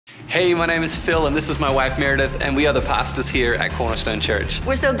Hey, my name is Phil, and this is my wife Meredith, and we are the pastors here at Cornerstone Church.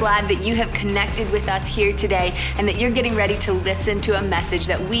 We're so glad that you have connected with us here today and that you're getting ready to listen to a message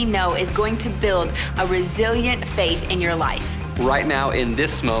that we know is going to build a resilient faith in your life. Right now, in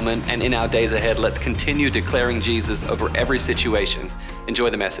this moment and in our days ahead, let's continue declaring Jesus over every situation. Enjoy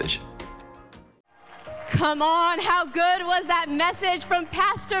the message. Come on, how good was that message from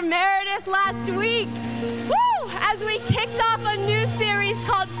Pastor Meredith last week? Woo! As we kicked off a new series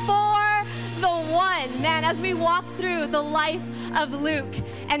called For the One. Man, as we walk through the life of Luke,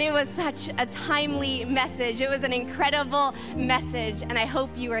 and it was such a timely message. It was an incredible message, and I hope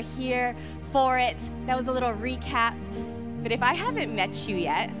you are here for it. That was a little recap. But if I haven't met you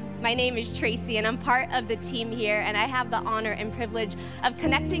yet, my name is Tracy, and I'm part of the team here, and I have the honor and privilege of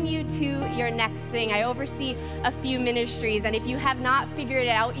connecting you to your next thing. I oversee a few ministries, and if you have not figured it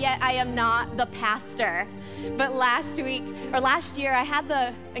out yet, I am not the pastor. But last year, I had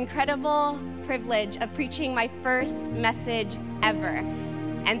the incredible privilege of preaching my first message ever.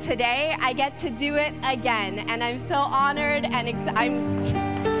 And today, I get to do it again, and I'm so honored and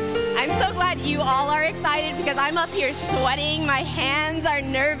I'm so glad you all are excited because I'm up here sweating. My hands are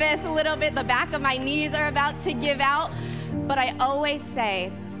nervous a little bit. The back of my knees are about to give out. But I always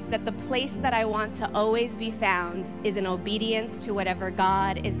say that the place that I want to always be found is in obedience to whatever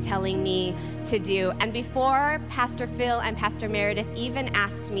God is telling me to do. And before Pastor Phil and Pastor Meredith even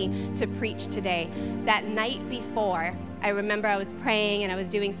asked me to preach today, that night before, I remember I was praying and I was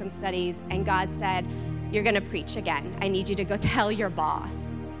doing some studies, and God said, "You're gonna preach again. I need you to go tell your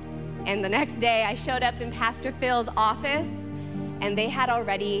boss." And the next day, I showed up in Pastor Phil's office, and they had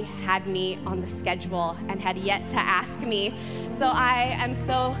already had me on the schedule and had yet to ask me. So I am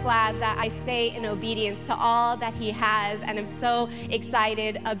so glad that I stay in obedience to all that he has, and I'm so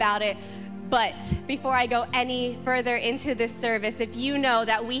excited about it. But before I go any further into this service, if you know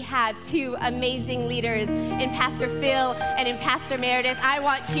that we have two amazing leaders in Pastor Phil and in Pastor Meredith, I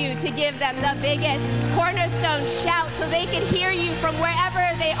want you to give them the biggest Cornerstone shout so they can hear you from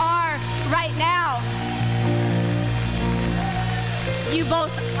wherever they are right now. You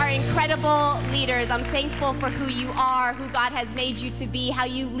both are incredible leaders. I'm thankful for who you are, who God has made you to be, how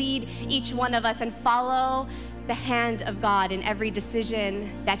you lead each one of us and follow the hand of God in every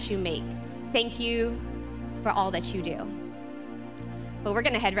decision that you make. Thank you for all that you do. But we're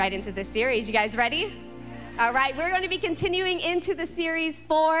gonna head right into this series. You guys ready? All right, we're gonna be continuing into the series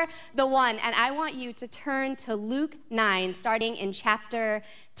For the One, and I want you to turn to Luke 9, starting in chapter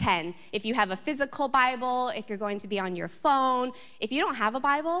 10. If you have a physical Bible, if you're going to be on your phone, if you don't have a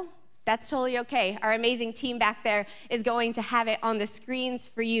Bible, that's totally okay. Our amazing team back there is going to have it on the screens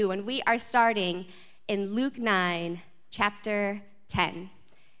for you, and we are starting in Luke 9, chapter 10.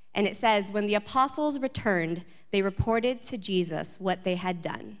 And it says, when the apostles returned, they reported to Jesus what they had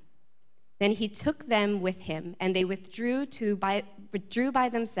done. Then he took them with him, and they withdrew by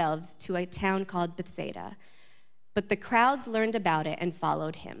themselves to a town called Bethsaida. But the crowds learned about it and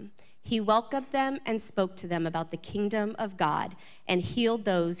followed him. He welcomed them and spoke to them about the kingdom of God and healed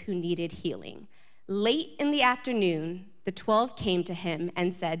those who needed healing. Late in the afternoon, the 12 came to him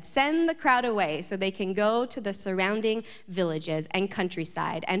and said, "Send the crowd away so they can go to the surrounding villages and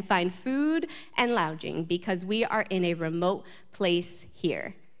countryside and find food and lodging, because we are in a remote place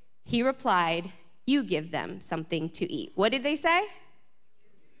here." He replied, "You give them something to eat." What did they say?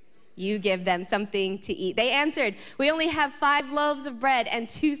 You give them something to eat. They answered, "We only have 5 loaves of bread and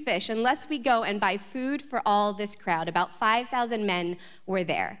 2 fish, unless we go and buy food for all this crowd." About 5,000 men were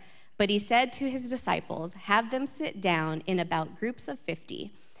there. But he said to his disciples, "Have them sit down in about groups of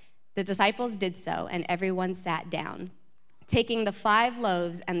 50. The disciples did so, and everyone sat down. Taking the 5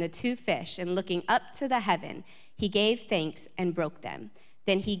 loaves and the 2 fish, and looking up to the heaven, he gave thanks and broke them.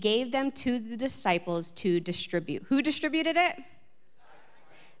 Then he gave them to the disciples to distribute. Who distributed it?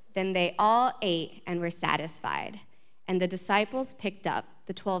 Then they all ate and were satisfied. And the disciples picked up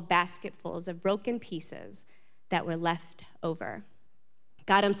the 12 basketfuls of broken pieces that were left over.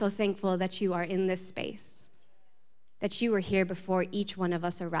 God, I'm so thankful that you are in this space, that you were here before each one of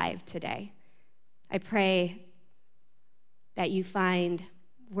us arrived today. I pray that you find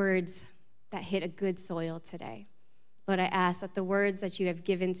words that hit a good soil today. Lord, I ask that the words that you have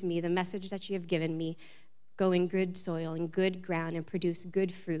given to me, the message that you have given me, go in good soil and good ground and produce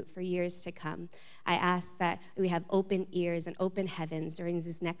good fruit for years to come. I ask that we have open ears and open heavens during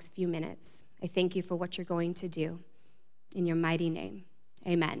these next few minutes. I thank you for what you're going to do. In your mighty name.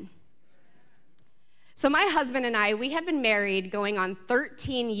 Amen. So my husband and I, we have been married going on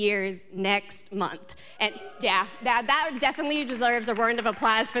 13 years next month. And yeah, that definitely deserves a round of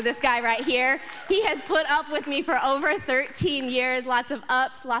applause for this guy right here. He has put up with me for over 13 years, lots of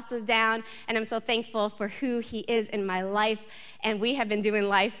ups, lots of downs, and I'm so thankful for who he is in my life. And we have been doing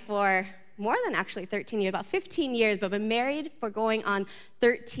life for more than actually 13 years, about 15 years, but been married for going on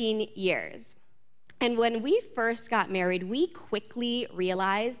 13 years. And when we first got married, we quickly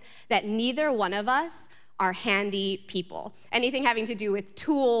realized that neither one of us are handy people. Anything having to do with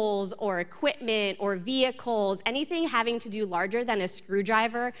tools or equipment or vehicles, anything having to do larger than a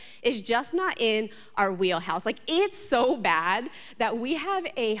screwdriver is just not in our wheelhouse. Like, it's so bad that we have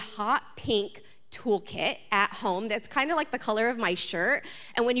a hot pink toolkit at home that's kind of like the color of my shirt,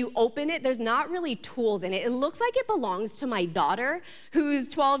 and when you open it, there's not really tools in it. It looks like it belongs to my daughter, who's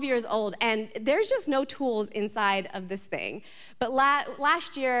 12 years old, and there's just no tools inside of this thing. But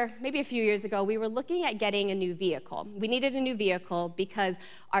last year, maybe a few years ago, we were looking at getting a new vehicle. We needed a new vehicle because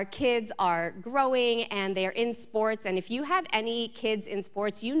our kids are growing and they're in sports, and if you have any kids in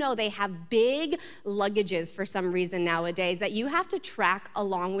sports, you know they have big luggages for some reason nowadays that you have to track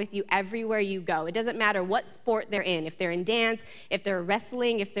along with you everywhere you go. It doesn't matter what sport they're in. If they're in dance, if they're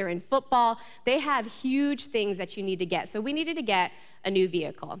wrestling, if they're in football, they have huge things that you need to get. So we needed to get a new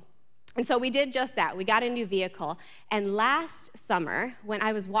vehicle. And so we did just that. We got a new vehicle. And last summer, when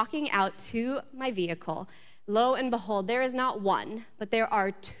I was walking out to my vehicle, lo and behold, there is not one, but there are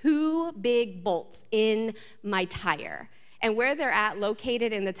two big bolts in my tire. And where they're at,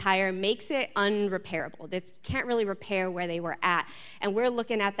 located in the tire, makes it unrepairable. They can't really repair where they were at. And we're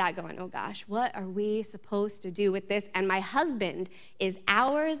looking at that going, oh gosh, what are we supposed to do with this? And my husband is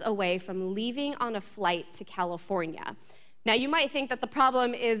hours away from leaving on a flight to California. Now, you might think that the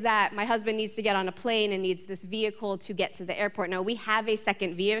problem is that my husband needs to get on a plane and needs this vehicle to get to the airport. No, we have a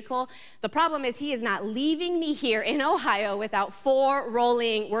second vehicle. The problem is he is not leaving me here in Ohio without 4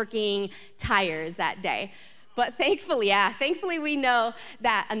 rolling, working tires that day. But thankfully we know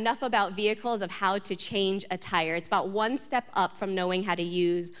that enough about vehicles of how to change a tire. It's about one step up from knowing how to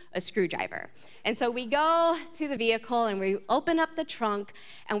use a screwdriver. And so we go to the vehicle and we open up the trunk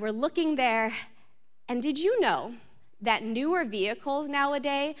and we're looking there. And did you know that newer vehicles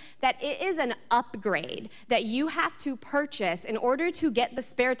nowadays, that it is an upgrade that you have to purchase in order to get the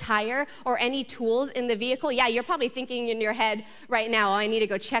spare tire or any tools in the vehicle? Yeah, you're probably thinking in your head right now, oh, I need to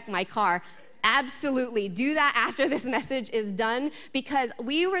go check my car. Absolutely, do that after this message is done, because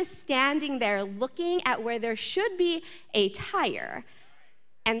we were standing there looking at where there should be a tire.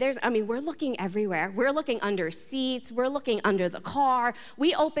 And we're looking everywhere. We're looking under seats. We're looking under the car.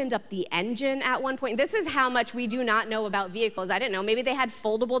 We opened up the engine at one point. This is how much we do not know about vehicles. I didn't know. Maybe they had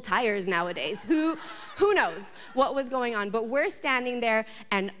foldable tires nowadays. Who knows what was going on? But we're standing there,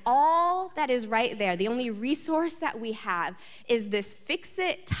 and all that is right there, the only resource that we have is this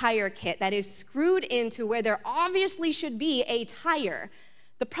fix-it tire kit that is screwed into where there obviously should be a tire.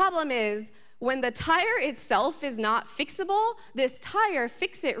 The problem is, when the tire itself is not fixable, this tire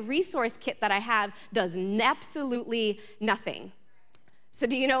fix-it resource kit that I have does absolutely nothing. So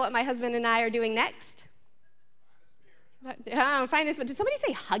do you know what my husband and I are doing next? Did somebody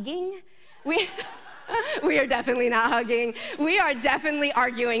say hugging? We are definitely not hugging. We are definitely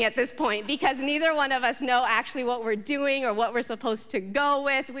arguing at this point because neither one of us know actually what we're doing or what we're supposed to go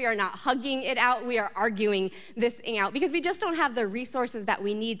with. We are not hugging it out. We are arguing this thing out because we just don't have the resources that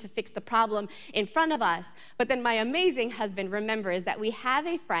we need to fix the problem in front of us. But then my amazing husband remembers that we have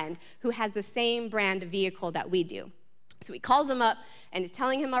a friend who has the same brand of vehicle that we do. So he calls him up and is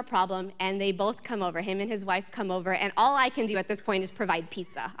telling him our problem, and they both come over. Him and his wife come over, and all I can do at this point is provide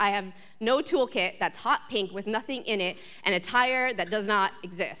pizza. I have no toolkit that's hot pink with nothing in it and a tire that does not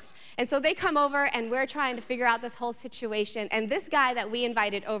exist. And so they come over, and we're trying to figure out this whole situation, and this guy that we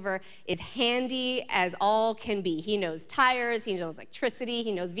invited over is handy as all can be. He knows tires, he knows electricity,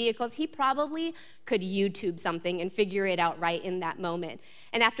 he knows vehicles. He probably could YouTube something and figure it out right in that moment.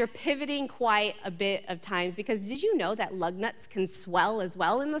 And after pivoting quite a bit of times, because did you know that lug nuts can swell as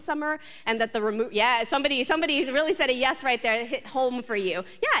well in the summer? And that somebody really said a yes right there, hit home for you.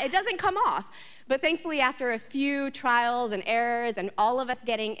 Yeah, it doesn't come off. But thankfully, after a few trials and errors and all of us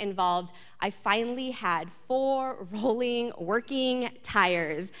getting involved, I finally had 4 rolling, working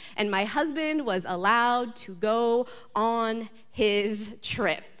tires. And my husband was allowed to go on his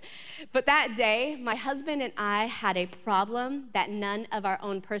trip. But that day, my husband and I had a problem that none of our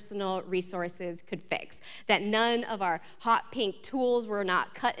own personal resources could fix, that none of our hot pink tools were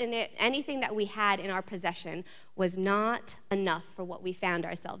not cut in it. Anything that we had in our possession was not enough for what we found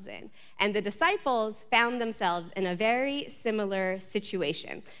ourselves in. And the disciples found themselves in a very similar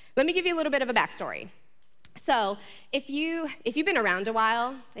situation. Let me give you a little bit of a backstory. So if you've been around a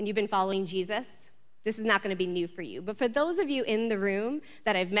while and you've been following Jesus, this is not going to be new for you. But for those of you in the room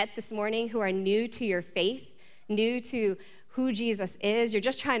that I've met this morning who are new to your faith, new to who Jesus is, you're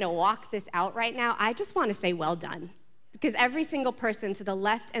just trying to walk this out right now, I just want to say well done. Because every single person to the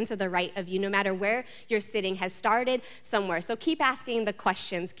left and to the right of you, no matter where you're sitting, has started somewhere. So keep asking the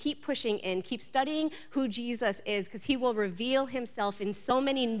questions, keep pushing in, keep studying who Jesus is, because he will reveal himself in so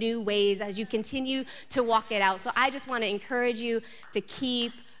many new ways as you continue to walk it out. So I just want to encourage you to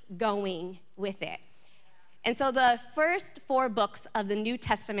keep going with it. And so the first 4 books of the New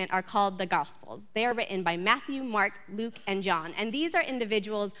Testament are called the Gospels. They are written by Matthew, Mark, Luke, and John. And these are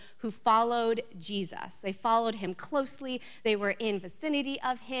individuals who followed Jesus. They followed him closely. They were in vicinity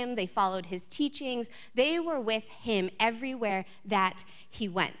of him. They followed his teachings. They were with him everywhere that he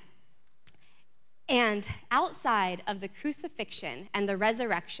went. And outside of the crucifixion and the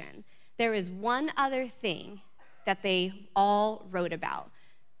resurrection, there is one other thing that they all wrote about,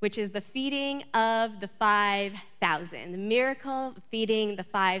 which is the feeding of the 5,000, the miracle of feeding the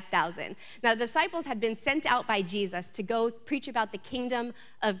 5,000. Now, the disciples had been sent out by Jesus to go preach about the kingdom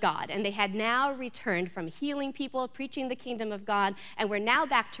of God, and they had now returned from healing people, preaching the kingdom of God, and were now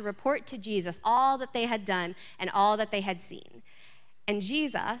back to report to Jesus all that they had done and all that they had seen. And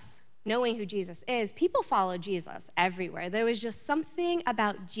Jesus, knowing who Jesus is, people follow Jesus everywhere. There was just something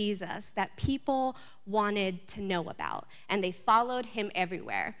about Jesus that people wanted to know about, and they followed him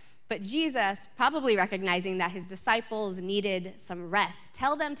everywhere. But Jesus, probably recognizing that his disciples needed some rest,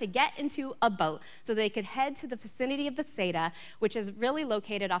 tell them to get into a boat so they could head to the vicinity of Bethsaida, which is really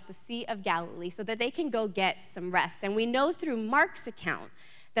located off the Sea of Galilee, so that they can go get some rest. And we know through Mark's account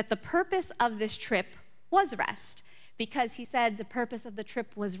that the purpose of this trip was rest, because he said the purpose of the trip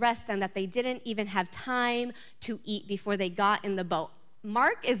was rest and that they didn't even have time to eat before they got in the boat.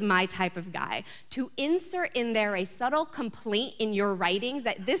 Mark is my type of guy to insert in there a subtle complaint in your writings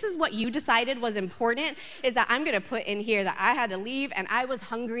that this is what you decided was important, is that I'm going to put in here that I had to leave and I was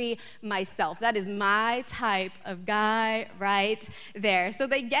hungry myself. That is my type of guy right there. So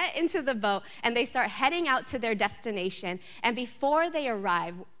they get into the boat and they start heading out to their destination. And before they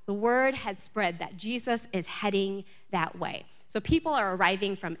arrive, the word had spread that Jesus is heading that way. So people are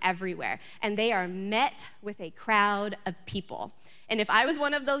arriving from everywhere, and they are met with a crowd of people. And if I was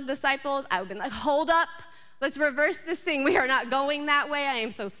one of those disciples, I would have been like, hold up, let's reverse this thing. We are not going that way. I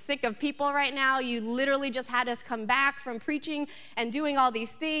am so sick of people right now. You literally just had us come back from preaching and doing all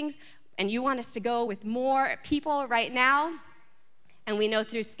these things, and you want us to go with more people right now? And we know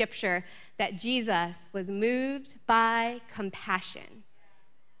through Scripture that Jesus was moved by compassion.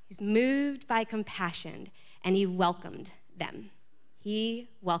 He's moved by compassion, and he welcomed them. He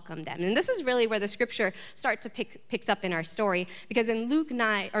welcomed them. And this is really where the scripture picks up in our story, because in Luke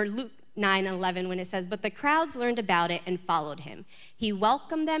 9:11, when it says, "But the crowds learned about it and followed him. He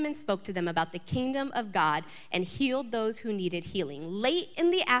welcomed them and spoke to them about the kingdom of God and healed those who needed healing. Late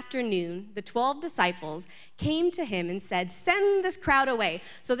in the afternoon, the 12 disciples came to him and said, 'Send this crowd away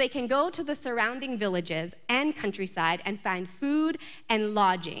so they can go to the surrounding villages and countryside and find food and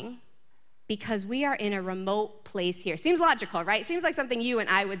lodging, because we are in a remote place here.'" Seems logical, right? Seems like something you and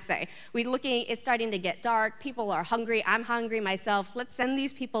I would say. It's starting to get dark. People are hungry. I'm hungry myself. Let's send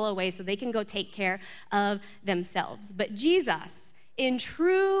these people away so they can go take care of themselves. But Jesus, in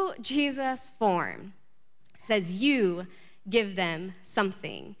true Jesus form, says, "You give them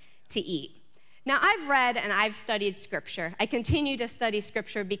something to eat." Now, I've read and I've studied Scripture. I continue to study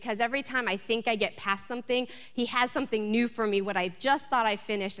Scripture because every time I think I get past something, he has something new for me, what I just thought I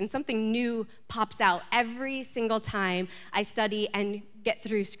finished, and something new pops out every single time I study and get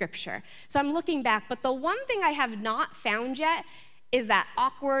through Scripture. So I'm looking back, but the one thing I have not found yet is that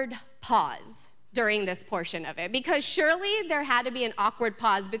awkward pause during this portion of it, because surely there had to be an awkward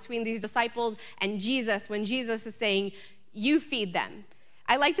pause between these disciples and Jesus when Jesus is saying, "You feed them."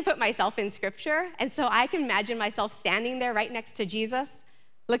 I like to put myself in Scripture, and so I can imagine myself standing there right next to Jesus,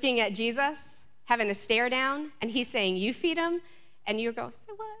 looking at Jesus, having a stare down, and he's saying, "You feed them," and you go,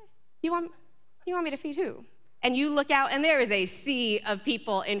 "So what? You want me to feed who?" And you look out, and there is a sea of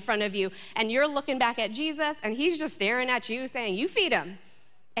people in front of you, and you're looking back at Jesus, and he's just staring at you, saying, "You feed them."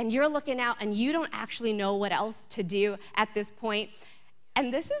 And you're looking out, and you don't actually know what else to do at this point.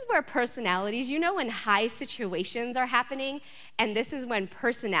 And this is where personalities, when high situations are happening, and this is when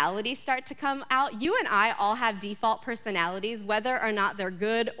personalities start to come out. You and I all have default personalities, whether or not they're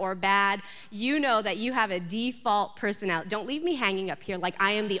good or bad. You know that you have a default personality. Don't leave me hanging up here like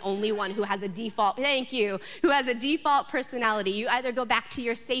I am the only one who has a default, who has a default personality. You either go back to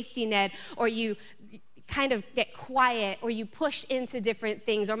your safety net or you kind of get quiet, or you push into different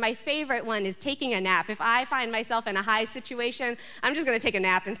things. Or my favorite one is taking a nap. If I find myself in a high situation, I'm just gonna take a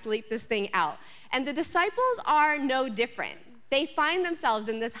nap and sleep this thing out. And the disciples are no different. They find themselves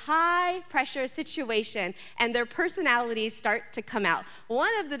in this high pressure situation and their personalities start to come out.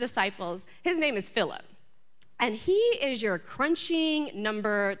 One of the disciples, his name is Philip. And he is your crunching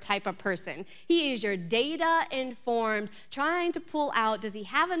number type of person. He is your data informed, trying to pull out, does he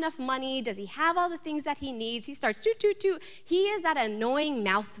have enough money? Does he have all the things that he needs? He starts toot. He is that annoying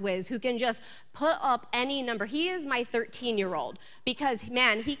mouth whiz who can just put up any number. He is my 13-year-old because,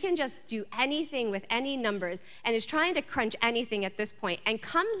 man, he can just do anything with any numbers and is trying to crunch anything at this point and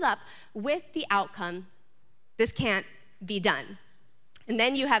comes up with the outcome, this can't be done. And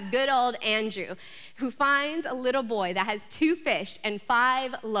then you have good old Andrew, who finds a little boy that has 2 fish and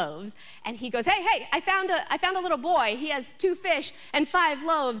 5 loaves. And he goes, hey, I found a little boy. He has 2 fish and 5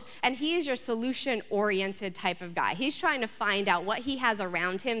 loaves. And he is your solution-oriented type of guy. He's trying to find out what he has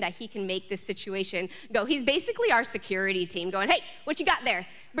around him that he can make this situation go. He's basically our security team going, hey, what you got there?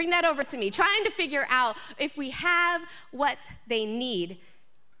 Bring that over to me. Trying to figure out if we have what they need.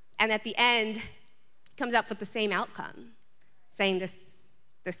 And at the end, comes up with the same outcome, saying this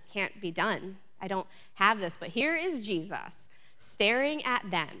can't be done. I don't have this. But here is Jesus staring at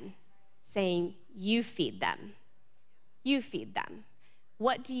them, saying, you feed them. You feed them.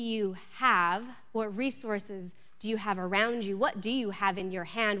 What do you have? What resources do you have around you? What do you have in your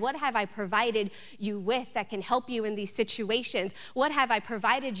hand? What have I provided you with that can help you in these situations? What have I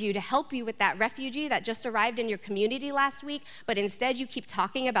provided you to help you with that refugee that just arrived in your community last week, but instead you keep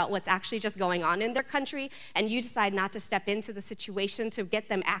talking about what's actually just going on in their country, and you decide not to step into the situation to get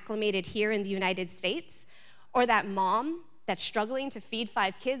them acclimated here in the United States? Or that mom that's struggling to feed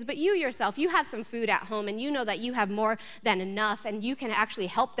 5 kids, but you yourself, you have some food at home and you know that you have more than enough and you can actually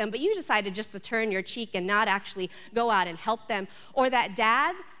help them, but you decided just to turn your cheek and not actually go out and help them. Or that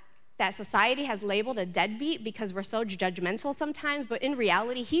dad that society has labeled a deadbeat because we're so judgmental sometimes, but in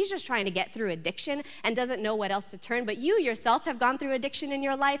reality, he's just trying to get through addiction and doesn't know what else to turn. But you yourself have gone through addiction in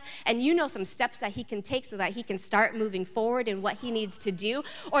your life, and you know some steps that he can take so that he can start moving forward in what he needs to do.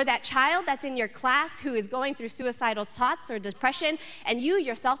 Or that child that's in your class who is going through suicidal thoughts or depression, and you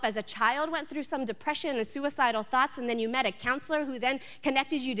yourself as a child went through some depression and suicidal thoughts, and then you met a counselor who then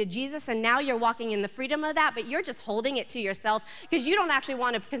connected you to Jesus, and now you're walking in the freedom of that, but you're just holding it to yourself because you don't actually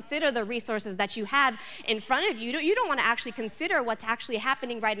want to consider the resources that you have in front of you. You don't want to actually consider what's actually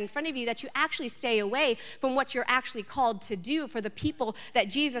happening right in front of you, that you actually stay away from what you're actually called to do for the people that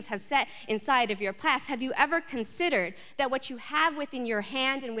Jesus has set inside of your class. Have you ever considered that what you have within your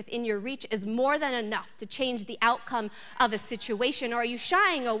hand and within your reach is more than enough to change the outcome of a situation? Or are you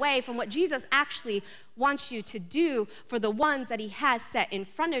shying away from what Jesus actually wants you to do for the ones that he has set in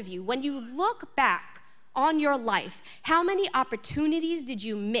front of you? When you look back on your life, how many opportunities did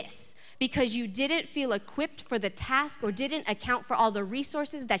you miss because you didn't feel equipped for the task or didn't account for all the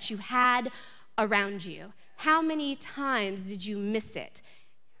resources that you had around you? How many times did you miss it?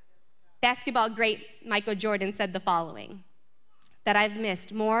 Basketball great Michael Jordan said the following, that I've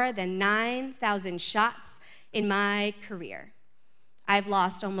missed more than 9,000 shots in my career. I've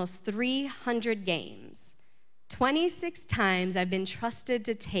lost almost 300 games. 26 times I've been trusted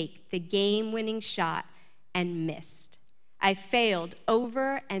to take the game-winning shot and missed. I failed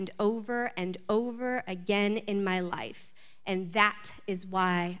over and over and over again in my life, and that is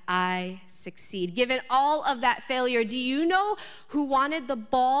why I succeed. Given all of that failure, do you know who wanted the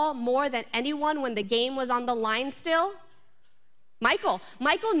ball more than anyone when the game was on the line still? Michael.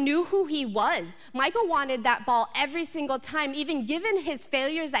 Michael knew who he was. Michael wanted that ball every single time. Even given his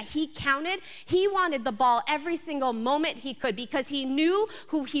failures that he counted, he wanted the ball every single moment he could because he knew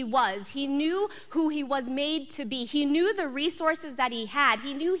who he was. He knew who he was made to be. He knew the resources that he had.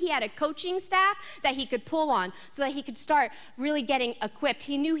 He knew he had a coaching staff that he could pull on so that he could start really getting equipped.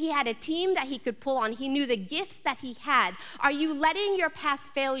 He knew he had a team that he could pull on. He knew the gifts that he had. Are you letting your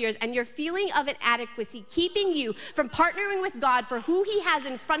past failures and your feeling of inadequacy keeping you from partnering with God for who he has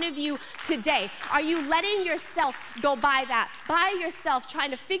in front of you today? Are you letting yourself go by yourself, trying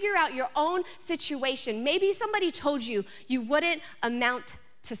to figure out your own situation? Maybe somebody told you you wouldn't amount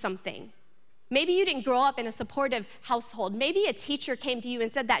to something. Maybe you didn't grow up in a supportive household. Maybe a teacher came to you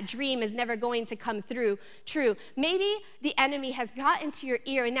and said that dream is never going to come true. Maybe the enemy has got into your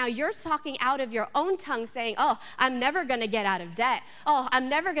ear and now you're talking out of your own tongue saying, oh, I'm never gonna get out of debt. Oh, I'm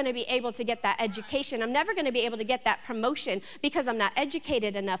never gonna be able to get that education. I'm never gonna be able to get that promotion because I'm not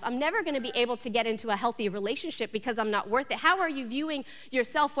educated enough. I'm never gonna be able to get into a healthy relationship because I'm not worth it. How are you viewing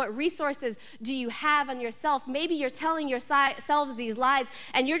yourself? What resources do you have on yourself? Maybe you're telling yourselves these lies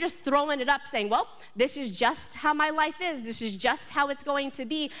and you're just throwing it up saying, saying, well, this is just how my life is. This is just how it's going to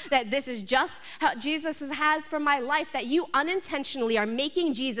be. That this is just how Jesus has for my life. That you unintentionally are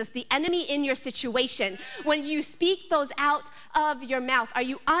making Jesus the enemy in your situation. When you speak those out of your mouth, are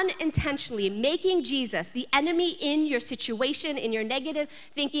you unintentionally making Jesus the enemy in your situation, in your negative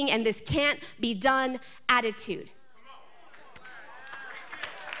thinking, and this can't be done attitude?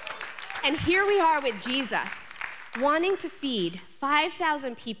 And here we are with Jesus, wanting to feed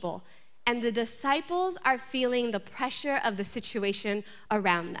 5,000 people, and the disciples are feeling the pressure of the situation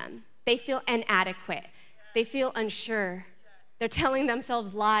around them. They feel inadequate. They feel unsure. They're telling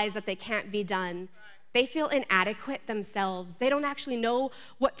themselves lies that they can't be done. They feel inadequate themselves. They don't actually know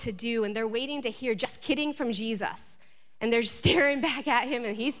what to do, and they're waiting to hear just kidding from Jesus. And they're staring back at him,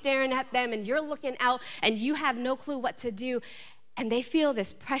 and he's staring at them, and you're looking out, and you have no clue what to do. And they feel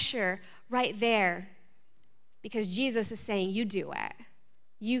this pressure right there because Jesus is saying, you do it.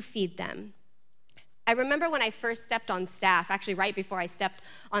 You feed them. I remember when I first stepped on staff, actually right before I stepped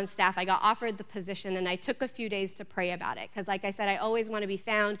on staff, I got offered the position, and I took a few days to pray about it because, like I said, I always want to be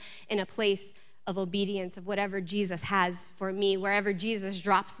found in a place of obedience of whatever Jesus has for me. Wherever Jesus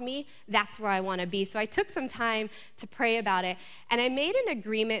drops me, that's where I want to be. So I took some time to pray about it, and I made an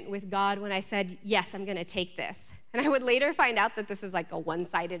agreement with God when I said, yes, I'm going to take this. And I would later find out that this is like a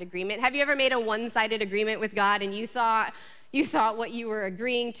one-sided agreement. Have you ever made a one-sided agreement with God and you thought what you were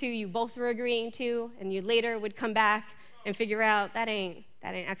agreeing to, you both were agreeing to, and you later would come back and figure out that ain't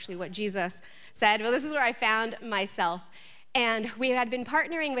actually what Jesus said? Well, this is where I found myself. And we had been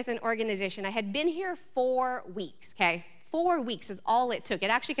partnering with an organization. I had been here 4 weeks, okay? 4 weeks is all it took. It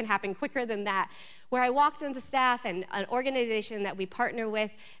actually can happen quicker than that. Where I walked into staff, and an organization that we partner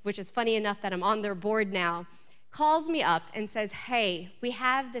with, which is funny enough that I'm on their board now, calls me up and says, hey, we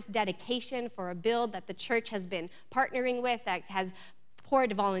have this dedication for a build that the church has been partnering with that has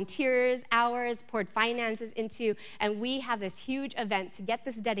poured volunteers, hours, poured finances into, and we have this huge event to get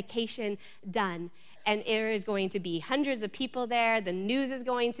this dedication done. And there is going to be hundreds of people there. The news is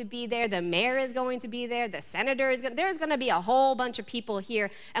going to be there. The mayor is going to be there. The senator is going. There's going to be a whole bunch of people here,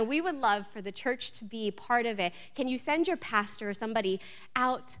 and we would love for the church to be part of it. Can you send your pastor or somebody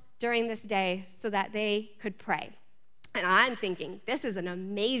out during this day so that they could pray? And I'm thinking, this is an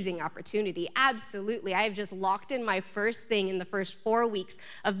amazing opportunity. Absolutely. I have just locked in my first thing in the first 4 weeks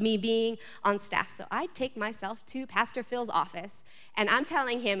of me being on staff. So I take myself to Pastor Phil's office, and I'm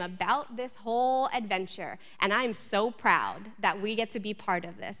telling him about this whole adventure. And I'm so proud that we get to be part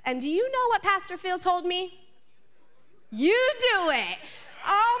of this. And do you know what Pastor Phil told me? You do it.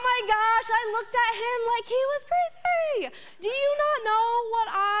 Oh my gosh, I looked at him like he was crazy. Do you not know what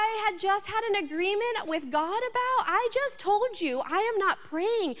I had just had an agreement with God about? I just told you I am not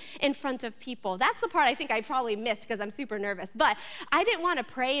praying in front of people. That's the part I think I probably missed because I'm super nervous. But I didn't want to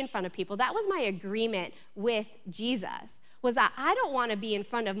pray in front of people. That was my agreement with Jesus, was that I don't want to be in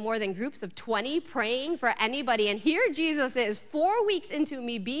front of more than groups of 20 praying for anybody. And here Jesus is 4 weeks into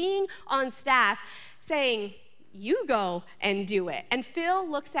me being on staff saying, you go and do it. And Phil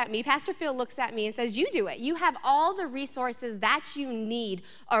looks at me, Pastor Phil looks at me and says, you do it. You have all the resources that you need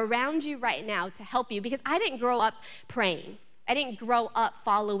around you right now to help you, because I didn't grow up praying. I didn't grow up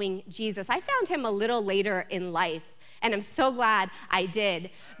following Jesus. I found him a little later in life, and I'm so glad I did.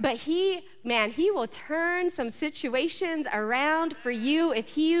 But he will turn some situations around for you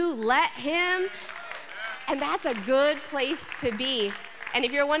if you let him. And that's a good place to be. And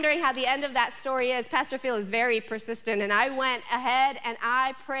if you're wondering how the end of that story is, Pastor Phil is very persistent, and I went ahead and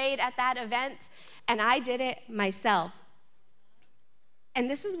I prayed at that event, and I did it myself. And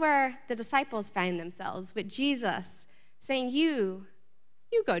this is where the disciples find themselves, with Jesus saying, you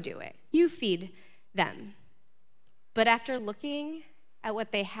go do it. You feed them. But after looking at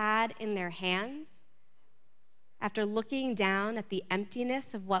what they had in their hands, after looking down at the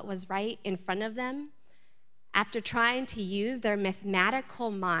emptiness of what was right in front of them, after trying to use their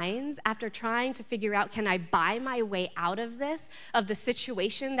mathematical minds, after trying to figure out, can I buy my way out of this, of the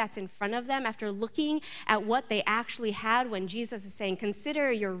situation that's in front of them, after looking at what they actually had, when Jesus is saying,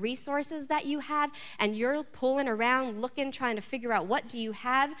 consider your resources that you have, and you're pulling around, looking, trying to figure out what do you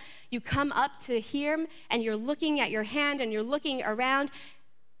have, you come up to him, and you're looking at your hand, and you're looking around,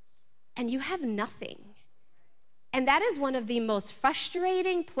 and you have nothing. And that is one of the most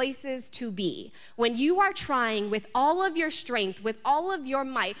frustrating places to be, when you are trying with all of your strength, with all of your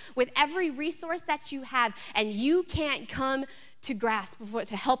might, with every resource that you have, and you can't come to grasp,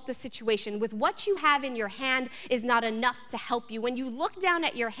 to help the situation. With what you have in your hand is not enough to help you. When you look down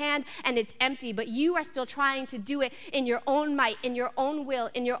at your hand and it's empty, but you are still trying to do it in your own might, in your own will,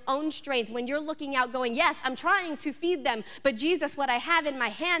 in your own strength, when you're looking out going, yes, I'm trying to feed them, but Jesus, what I have in my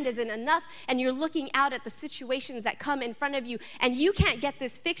hand isn't enough, and you're looking out at the situations that come in front of you, and you can't get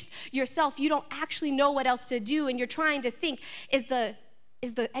this fixed yourself. You don't actually know what else to do, and you're trying to think, is the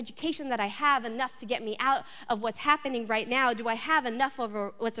education that I have enough to get me out of what's happening right now? Do I have enough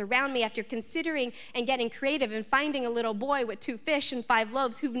over what's around me? After considering and getting creative and finding a little boy with 2 fish and 5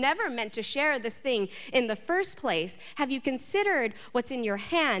 loaves who've never meant to share this thing in the first place, have you considered what's in your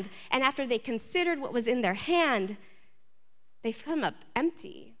hand? And after they considered what was in their hand, they've come up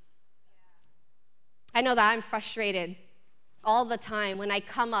empty. I know that I'm frustrated all the time when I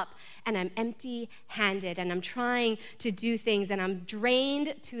come up and I'm empty-handed and I'm trying to do things and I'm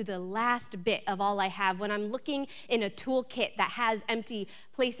drained to the last bit of all I have. When I'm looking in a toolkit that has empty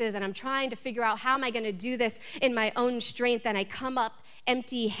places and I'm trying to figure out how am I going to do this in my own strength, and I come up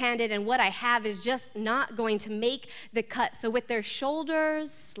empty-handed and what I have is just not going to make the cut. So with their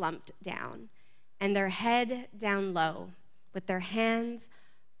shoulders slumped down and their head down low, with their hands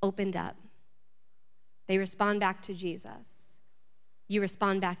opened up, they respond back to Jesus. You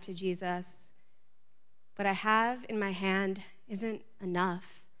respond back to Jesus. What I have in my hand isn't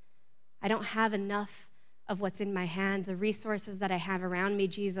enough. I don't have enough of what's in my hand. The resources that I have around me,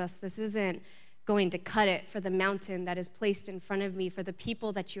 Jesus, this isn't going to cut it for the mountain that is placed in front of me, for the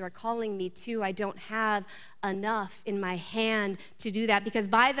people that you are calling me to. I don't have enough in my hand to do that, because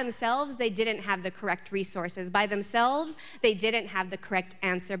by themselves, they didn't have the correct resources. By themselves, they didn't have the correct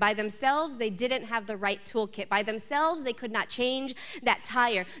answer. By themselves, they didn't have the right toolkit. By themselves, they could not change that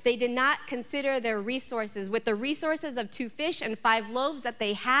tire. They did not consider their resources. With the resources of 2 fish and 5 loaves that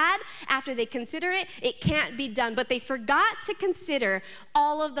they had, after they consider it, it can't be done. But they forgot to consider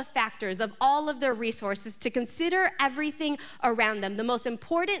all of the factors of all of their resources, to consider everything around them. The most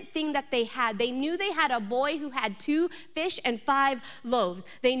important thing that they had, they knew they had a boy who had 2 fish and 5 loaves.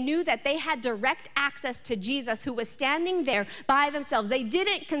 They knew that they had direct access to Jesus, who was standing there by themselves. They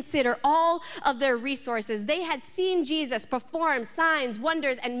didn't consider all of their resources. They had seen Jesus perform signs,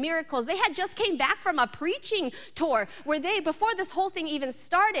 wonders, and miracles. They had just came back from a preaching tour where they, before this whole thing even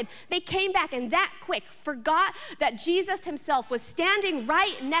started, they came back and that quick forgot that Jesus himself was standing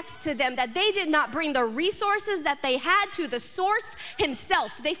right next to them, that they did not bring the resources that they had to the source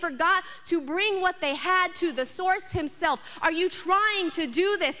himself. They forgot to bring what they had to the source himself. Are you trying to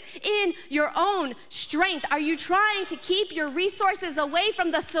do this in your own strength? Are you trying to keep your resources away from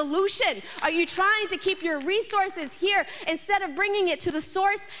the solution? Are you trying to keep your resources here instead of bringing it to the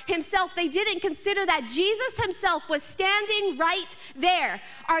source himself? They didn't consider that Jesus himself was standing right there.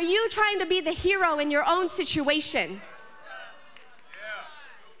 Are you trying to be the hero in your own situation?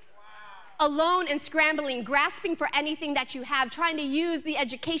 Alone and scrambling, grasping for anything that you have, trying to use the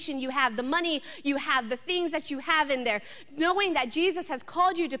education you have, the money you have, the things that you have in there, knowing that Jesus has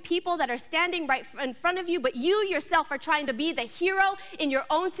called you to people that are standing right in front of you, but you yourself are trying to be the hero in your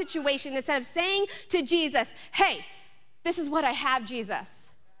own situation instead of saying to Jesus, hey, this is what I have, Jesus.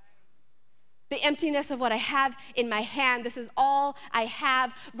 The emptiness of what I have in my hand, this is all I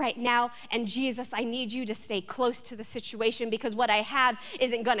have right now. And Jesus, I need you to stay close to the situation, because what I have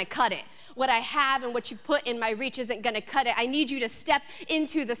isn't gonna cut it. What I have and what you've put in my reach isn't gonna cut it. I need you to step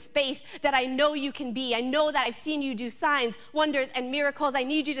into the space that I know you can be. I know that I've seen you do signs, wonders, and miracles. I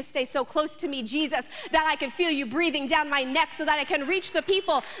need you to stay so close to me, Jesus, that I can feel you breathing down my neck so that I can reach the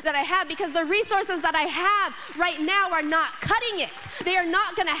people that I have, because the resources that I have right now are not cutting it. They are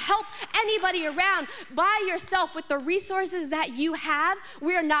not gonna help anybody around. By yourself, with the resources that you have,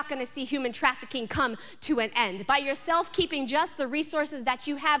 we are not going to see human trafficking come to an end. By yourself, keeping just the resources that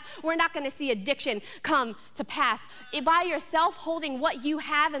you have, we're not going to see addiction come to pass. By yourself, holding what you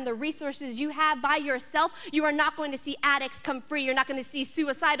have and the resources you have by yourself, you are not going to see addicts come free. You're not going to see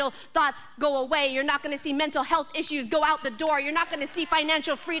suicidal thoughts go away. You're not going to see mental health issues go out the door. You're not going to see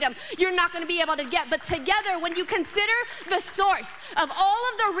financial freedom. You're not going to be able to get. But together, when you consider the source of all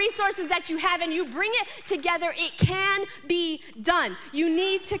of the resources that you have and you bring it together, it can be done. You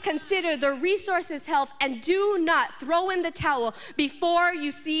need to consider the resources, health, and do not throw in the towel before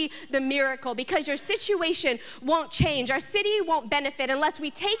you see the miracle, because your situation won't change. Our city won't benefit unless we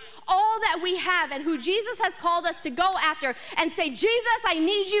take all that we have and who Jesus has called us to go after and say, Jesus, I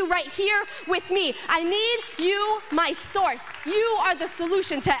need you right here with me. I need you, my source. You are the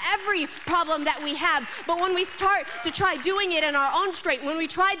solution to every problem that we have. But when we start to try doing it in our own strength, when we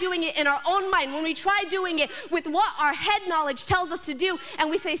try doing it in our own own mind, when we try doing it with what our head knowledge tells us to do, and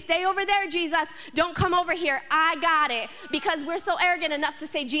we say, stay over there, Jesus, don't come over here, I got it, because we're so arrogant enough to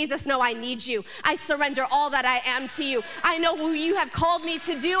say, Jesus, no, I need you. I surrender all that I am to you. I know who you have called me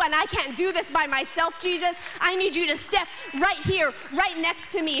to do, and I can't do this by myself, Jesus. I need you to step right here, right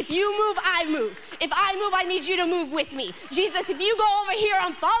next to me. If you move, I move. If I move, I need you to move with me. Jesus, if you go over here,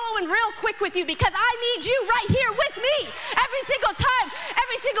 I'm following real quick with you because I need you right here with me. Every single time,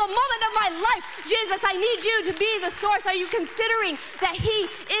 every single moment of my life, Jesus, I need you to be the source. Are you considering that he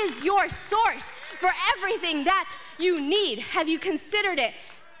is your source for everything that you need? Have you considered it?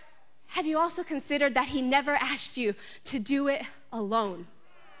 Have you also considered that he never asked you to do it alone?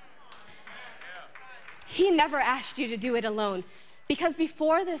 He never asked you to do it alone. Because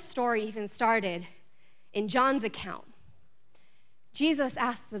before this story even started, in John's account, Jesus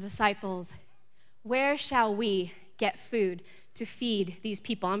asked the disciples, where shall we get food to feed these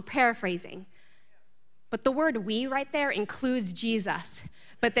people? I'm paraphrasing. But the word we right there includes Jesus.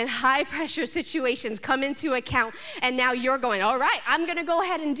 But then high pressure situations come into account, and now you're going, all right, I'm gonna go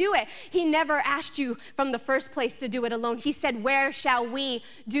ahead and do it. He never asked you from the first place to do it alone. He said, where shall we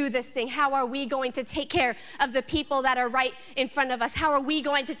do this thing? How are we going to take care of the people that are right in front of us? How are we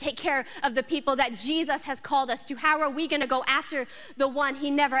going to take care of the people that Jesus has called us to? How are we gonna go after the one?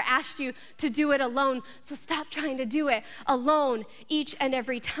 He never asked you to do it alone. So stop trying to do it alone each and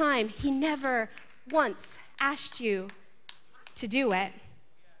every time. He never once asked you to do it.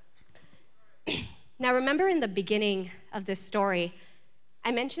 Now, remember in the beginning of this story,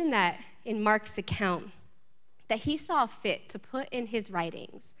 I mentioned that in Mark's account, that he saw fit to put in his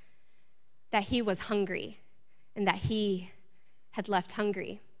writings that he was hungry and that he had left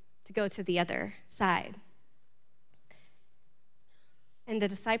hungry to go to the other side. And the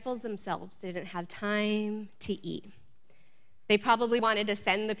disciples themselves didn't have time to eat. They probably wanted to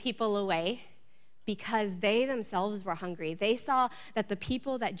send the people away because they themselves were hungry. They saw that the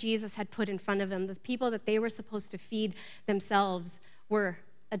people that Jesus had put in front of them, the people that they were supposed to feed themselves, were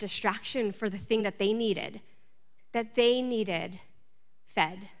a distraction for the thing that they needed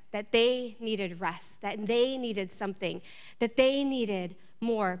fed, that they needed rest, that they needed something, that they needed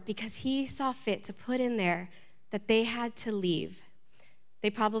more, because he saw fit to put in there that they had to leave. They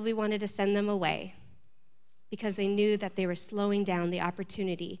probably wanted to send them away because they knew that they were slowing down the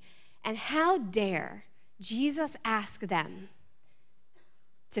opportunity. And how dare Jesus ask them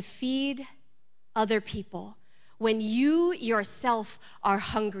to feed other people when you yourself are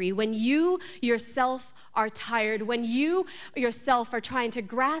hungry, when you yourself are tired, when you yourself are trying to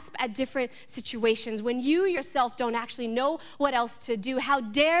grasp at different situations, when you yourself don't actually know what else to do? How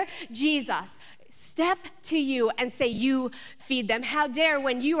dare Jesus step to you and say, you feed them? How dare,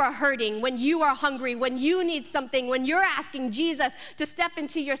 when you are hurting, when you are hungry, when you need something, when you're asking Jesus to step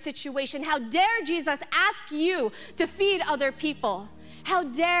into your situation, how dare Jesus ask you to feed other people? How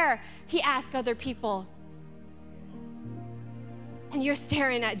dare he ask other people? And you're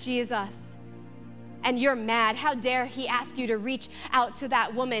staring at Jesus and you're mad. How dare he ask you to reach out to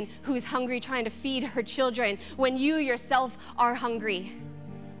that woman who's hungry trying to feed her children when you yourself are hungry?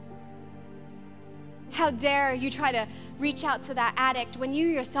 How dare you try to reach out to that addict when you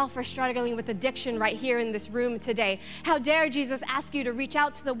yourself are struggling with addiction right here in this room today? How dare Jesus ask you to reach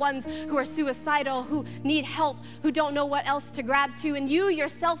out to the ones who are suicidal, who need help, who don't know what else to grab to, and you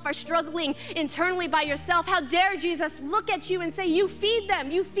yourself are struggling internally by yourself? How dare Jesus look at you and say, you feed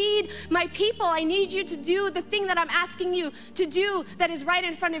them, you feed my people. I need you to do the thing that I'm asking you to do that is right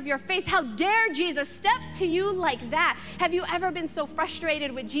in front of your face. How dare Jesus step to you like that? Have you ever been so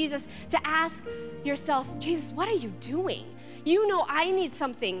frustrated with Jesus to ask yourself, Jesus, what are you doing? You know I need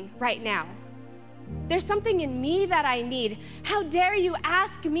something right now. There's something in me that I need. How dare you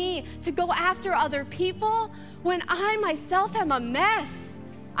ask me to go after other people when I myself am a mess?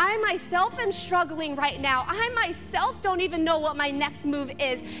 I myself am struggling right now. I myself don't even know what my next move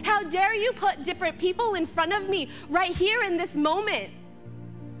is. How dare you put different people in front of me right here in this moment?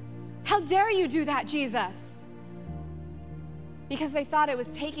 How dare you do that, Jesus? Because they thought it was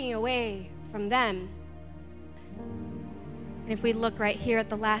taking away from them. And if we look right here at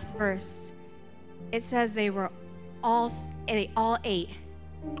the last verse, it says they all ate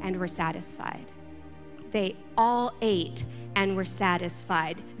and were satisfied. They all ate and were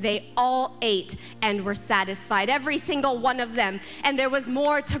satisfied. They all ate and were satisfied, every single one of them. And there was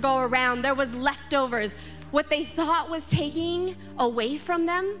more to go around. There was leftovers. what they thought was taking away from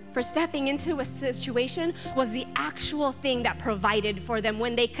them for stepping into a situation was the actual thing that provided for them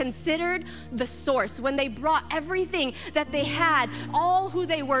when they considered the source, when they brought everything that they had, all who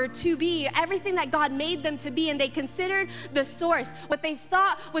they were to be, everything that God made them to be, and they considered the source. What they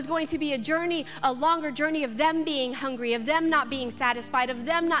thought was going to be a journey, a longer journey of them being hungry, of them not being satisfied, of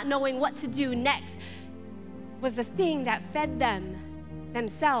them not knowing what to do next, was the thing that fed them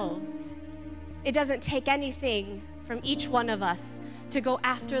themselves. It doesn't take anything from each one of us to go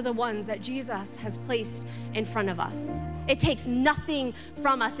after the ones that Jesus has placed in front of us. It takes nothing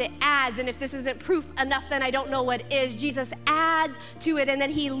from us. It adds, and if this isn't proof enough, then I don't know what is. Jesus adds to it, and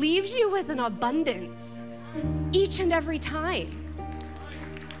then he leaves you with an abundance each and every time.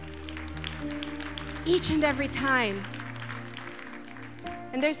 Each and every time.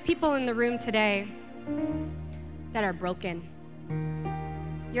 And there's people in the room today that are broken.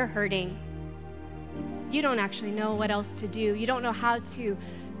 You're hurting. You don't actually know what else to do. You don't know how to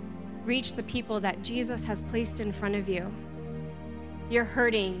reach the people that Jesus has placed in front of you. You're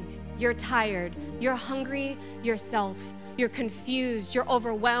hurting. You're tired. You're hungry yourself. You're confused. You're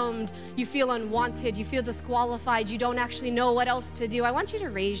overwhelmed. You feel unwanted. You feel disqualified. You don't actually know what else to do. I want you to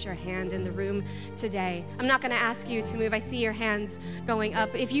raise your hand in the room today. I'm not going to ask you to move. I see your hands going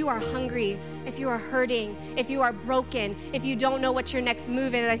up. If you are hungry, if you are hurting, if you are broken, if you don't know what your next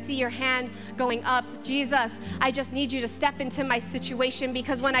move is, I see your hand going up. Jesus, I just need you to step into my situation,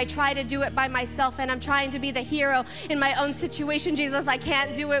 because when I try to do it by myself and I'm trying to be the hero in my own situation, Jesus, I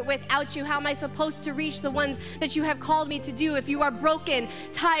can't do it without you. How am I supposed to reach the ones that you have called me to do? If you are broken,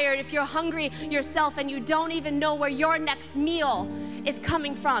 tired, if you're hungry yourself and you don't even know where your next meal is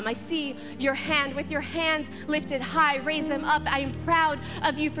coming from, I see your hand. With your hands lifted high, raise them up. I am proud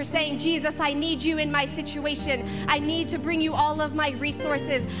of you for saying, Jesus, I need you in my situation. I need to bring you all of my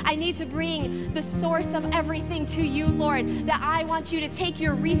resources. I need to bring the source of everything to you, Lord, that I want you to take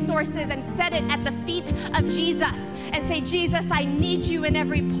your resources and set it at the feet of Jesus and say, Jesus, I need you in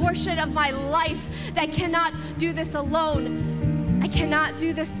every portion of my life that cannot do this alone. I cannot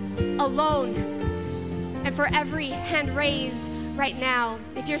do this alone. And for every hand raised right now,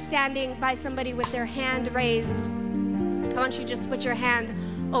 if you're standing by somebody with their hand raised, I want you to just put your hand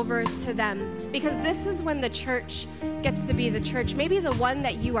over to them, because this is when the church gets to be the church. Maybe the one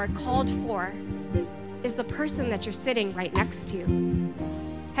that you are called for is the person that you're sitting right next to.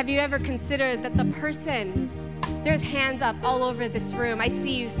 Have you ever considered that the person, there's hands up all over this room. I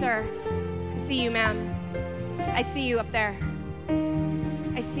see you, sir. I see you, ma'am. I see you up there.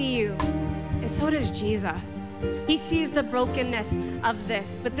 I see you. And so does Jesus. He sees the brokenness of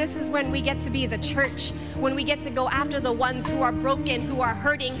this. But this is when we get to be the church, when we get to go after the ones who are broken, who are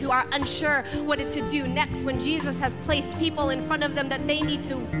hurting, who are unsure what to do next, when Jesus has placed people in front of them that they need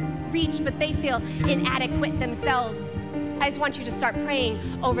to reach, but they feel inadequate themselves. I just want you to start praying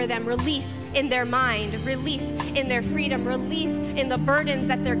over them. Release in their mind, release in their freedom, release in the burdens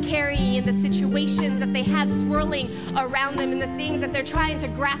that they're carrying, in the situations that they have swirling around them, in the things that they're trying to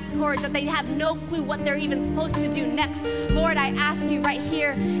grasp towards, that they have no clue what they're even supposed to do next. Lord, I ask you right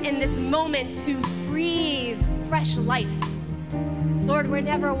here in this moment to breathe fresh life. Lord, we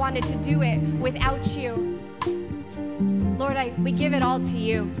never wanted to do it without you. Lord, we give it all to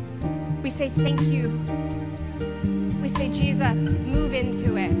you. We say thank you. We say, Jesus, move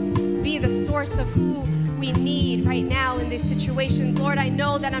into it. Be the source of who we need right now in these situations. Lord, I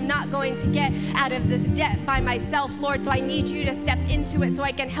know that I'm not going to get out of this debt by myself, Lord, so I need you to step into it so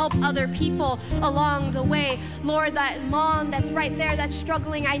I can help other people along the way. Lord, that mom that's right there that's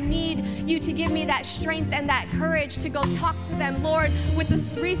struggling, I need you to give me that strength and that courage to go talk to them. Lord, with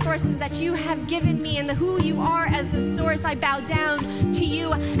the resources that you have given me and who you are as the source, I bow down to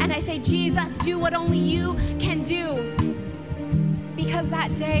you and I say, Jesus, do what only you can do. Because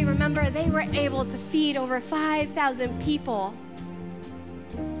that day, remember, they were able to feed over 5,000 people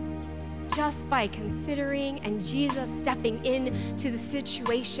just by considering and Jesus stepping into the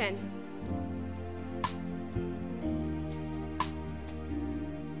situation.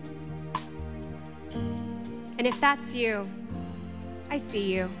 And if that's you, I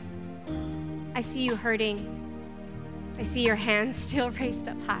see you. I see you hurting. I see your hands still raised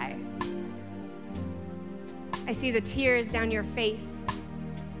up high. I see the tears down your face.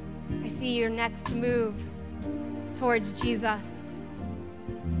 I see your next move towards Jesus.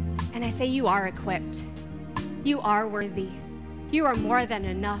 And I say, you are equipped. You are worthy. You are more than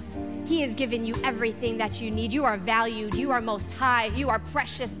enough. He has given you everything that you need. You are valued. You are most high. You are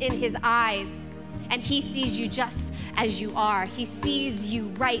precious in his eyes. And he sees you just as you are. He sees you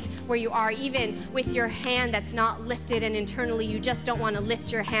right where you are, even with your hand that's not lifted, and internally you just don't want to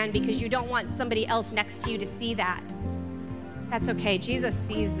lift your hand because you don't want somebody else next to you to see that. That's okay. Jesus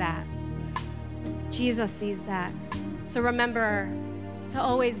sees that. Jesus sees that. So remember to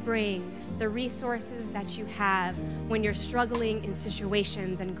always bring the resources that you have when you're struggling in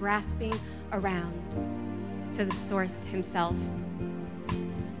situations and grasping around to the source himself.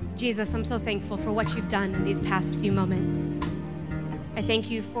 Jesus, I'm so thankful for what you've done in these past few moments. I thank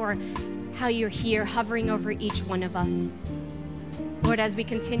you for how you're here hovering over each one of us. Lord, as we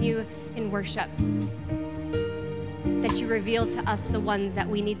continue in worship, that you reveal to us the ones that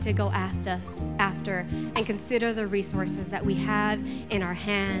we need to go after and consider the resources that we have in our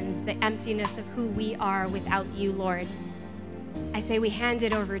hands, the emptiness of who we are without you, Lord. I say we hand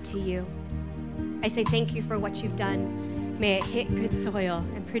it over to you. I say thank you for what you've done. May it hit good soil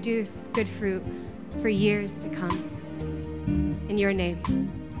and produce good fruit for years to come. In your name,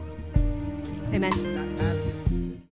 amen.